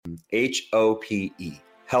HOPE.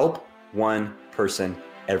 Help one person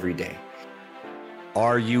every day.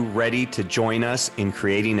 Are you ready to join us in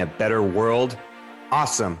creating a better world?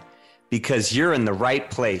 Awesome, because you're in the right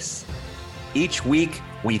place. Each week,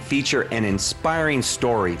 we feature an inspiring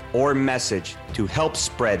story or message to help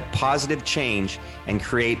spread positive change and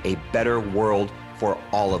create a better world for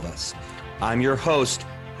all of us. I'm your host,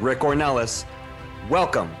 Rick Ornelas.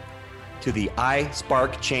 Welcome to the I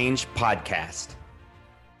Spark Change podcast.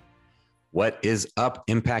 What is up,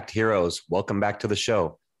 Impact Heroes? Welcome back to the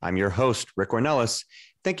show. I'm your host, Rick Ornelas.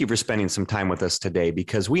 Thank you for spending some time with us today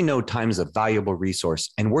because we know time is a valuable resource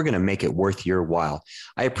and we're going to make it worth your while.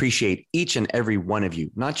 I appreciate each and every one of you,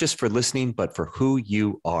 not just for listening, but for who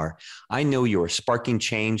you are. I know you are sparking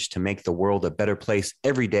change to make the world a better place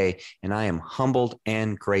every day, and I am humbled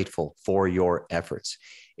and grateful for your efforts.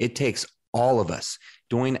 It takes all of us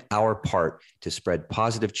doing our part to spread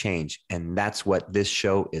positive change, and that's what this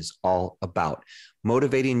show is all about.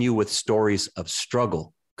 Motivating you with stories of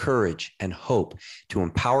struggle, courage, and hope to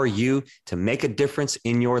empower you to make a difference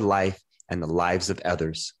in your life and the lives of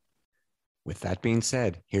others. With that being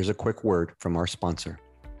said, here's a quick word from our sponsor.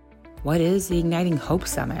 What is the Igniting Hope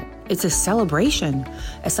Summit? It's a celebration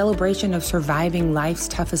of surviving life's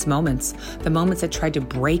toughest moments, the moments that tried to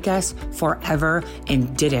break us forever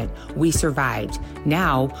and didn't. We survived.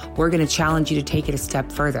 Now, we're going to challenge you to take it a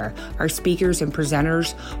step further. Our speakers and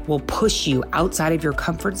presenters will push you outside of your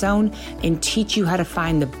comfort zone and teach you how to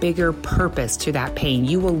find the bigger purpose to that pain.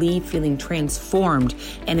 You will leave feeling transformed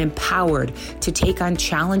and empowered to take on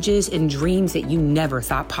challenges and dreams that you never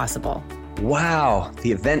thought possible. Wow,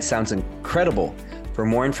 the event sounds incredible. For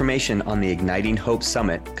more information on the Igniting Hope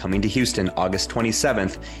Summit coming to Houston August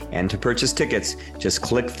 27th and to purchase tickets, just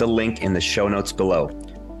click the link in the show notes below.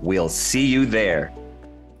 We'll see you there.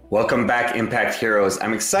 Welcome back, Impact Heroes.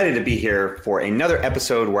 I'm excited to be here for another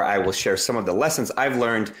episode where I will share some of the lessons I've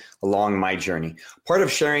learned along my journey. Part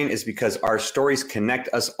of sharing is because our stories connect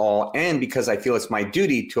us all and because I feel it's my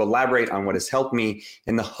duty to elaborate on what has helped me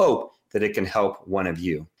in the hope that it can help one of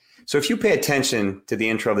you. So if you pay attention to the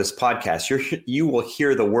intro of this podcast, you will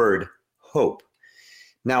hear the word hope.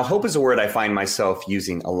 Now, hope is a word I find myself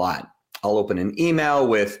using a lot. I'll open an email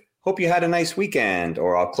with, hope you had a nice weekend,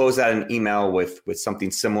 or I'll close out an email with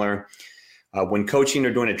something similar. When coaching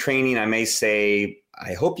or doing a training, I may say,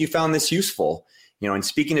 I hope you found this useful. In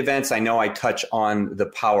speaking events, I know I touch on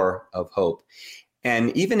the power of hope.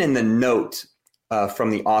 And even in the note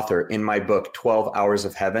from the author in my book, 12 Hours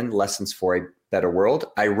of Heaven, Lessons for a Better World,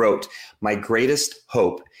 I wrote, my greatest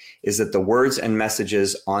hope is that the words and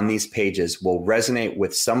messages on these pages will resonate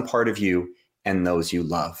with some part of you and those you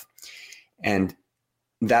love. And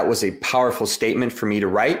that was a powerful statement for me to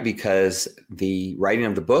write because the writing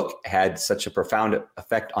of the book had such a profound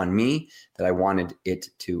effect on me that I wanted it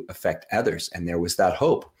to affect others. And there was that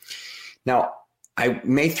hope. Now, I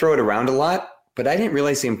may throw it around a lot, but I didn't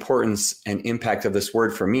realize the importance and impact of this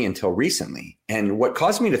word for me until recently. And what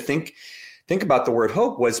caused me to think about the word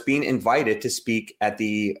hope was being invited to speak at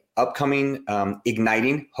the upcoming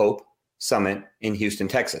Igniting Hope Summit in Houston,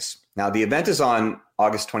 Texas. Now, the event is on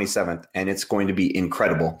August 27th, and it's going to be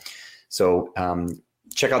incredible. So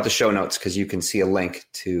check out the show notes because you can see a link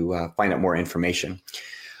to find out more information.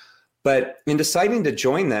 But in deciding to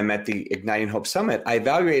join them at the Igniting Hope Summit, I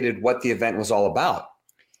evaluated what the event was all about.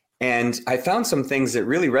 And I found some things that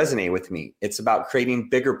really resonate with me. It's about creating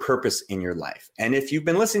bigger purpose in your life. And if you've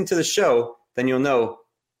been listening to the show, then you'll know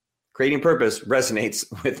creating purpose resonates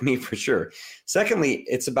with me for sure. Secondly,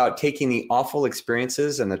 it's about taking the awful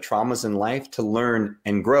experiences and the traumas in life to learn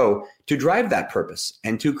and grow to drive that purpose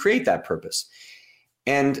and to create that purpose.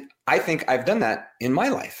 And I think I've done that in my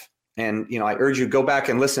life. And, I urge you to go back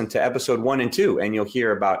and listen to episode 1 and 2, and you'll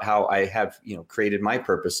hear about how I have, created my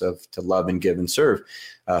purpose to love and give and serve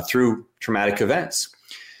through traumatic events.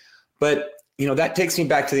 But, that takes me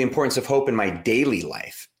back to the importance of hope in my daily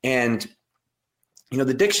life. And,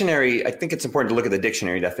 the dictionary, I think it's important to look at the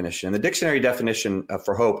dictionary definition. And the dictionary definition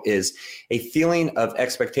for hope is a feeling of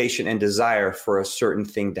expectation and desire for a certain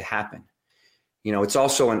thing to happen. It's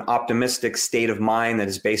also an optimistic state of mind that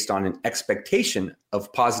is based on an expectation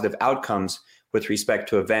of positive outcomes with respect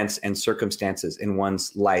to events and circumstances in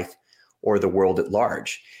one's life or the world at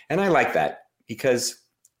large. And I like that because,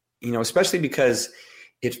 especially because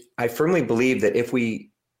I firmly believe that if we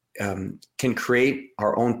can create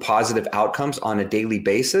our own positive outcomes on a daily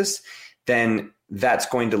basis, then that's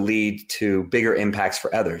going to lead to bigger impacts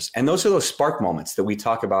for others. And those are those spark moments that we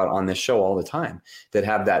talk about on this show all the time that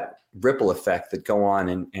have that ripple effect that go on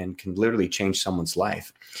and can literally change someone's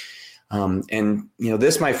life. And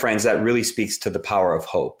this, my friends, that really speaks to the power of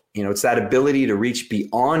hope. It's that ability to reach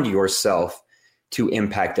beyond yourself to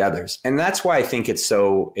impact others. And that's why I think it's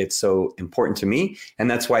so important to me.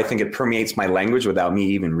 And that's why I think it permeates my language without me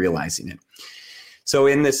even realizing it. So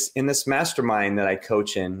in this mastermind that I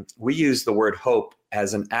coach in, we use the word hope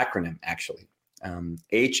as an acronym, actually.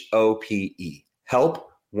 HOPE,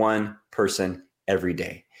 help one person every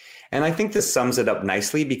day. And I think this sums it up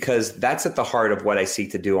nicely, because that's at the heart of what I seek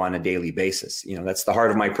to do on a daily basis. That's the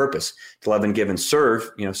heart of my purpose, to love and give and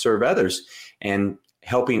serve others, and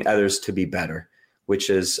helping others to be better, which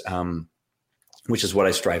is what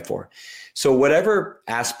I strive for. So whatever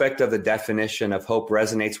aspect of the definition of hope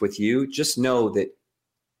resonates with you, just know that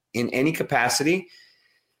in any capacity,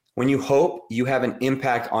 when you hope, you have an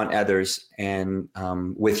impact on others and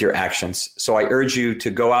with your actions. So I urge you to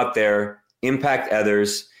go out there, impact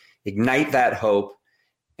others, ignite that hope,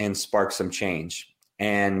 and spark some change.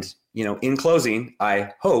 And, in closing,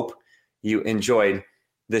 I hope you enjoyed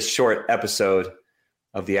this short episode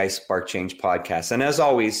of the iSpark Change podcast. And as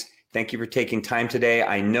always, thank you for taking time today.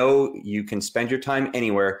 I know you can spend your time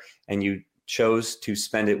anywhere, and you chose to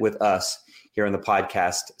spend it with us here on the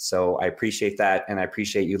podcast. So I appreciate that. And I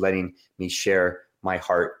appreciate you letting me share my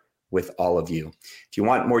heart with all of you. If you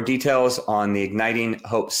want more details on the Igniting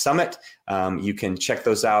Hope Summit, you can check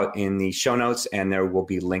those out in the show notes, and there will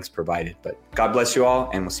be links provided. But God bless you all,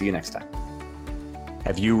 and we'll see you next time.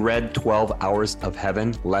 Have you read 12 Hours of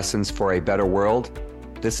Heaven, Lessons for a Better World?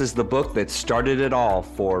 This is the book that started it all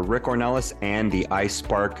for Rick Ornelas and the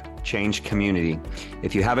iSpark Change community.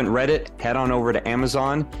 If you haven't read it, head on over to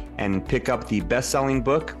Amazon and pick up the best-selling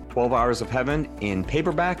book, 12 Hours of Heaven, in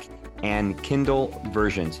paperback and Kindle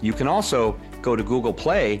versions. You can also go to Google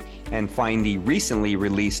Play and find the recently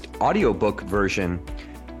released audiobook version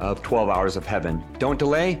of 12 Hours of Heaven. Don't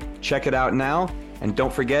delay, check it out now, and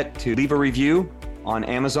don't forget to leave a review on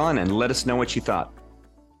Amazon and let us know what you thought.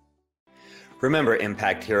 Remember,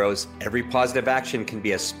 Impact Heroes, every positive action can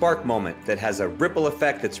be a spark moment that has a ripple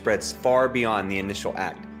effect that spreads far beyond the initial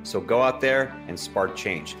act. So go out there and spark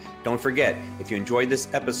change. Don't forget, if you enjoyed this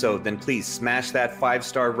episode, then please smash that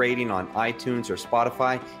 5-star rating on iTunes or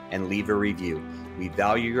Spotify and leave a review. We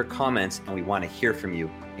value your comments, and we want to hear from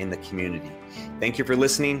you in the community. Thank you for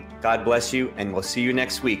listening. God bless you, and we'll see you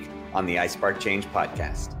next week on the iSpark Change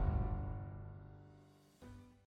podcast.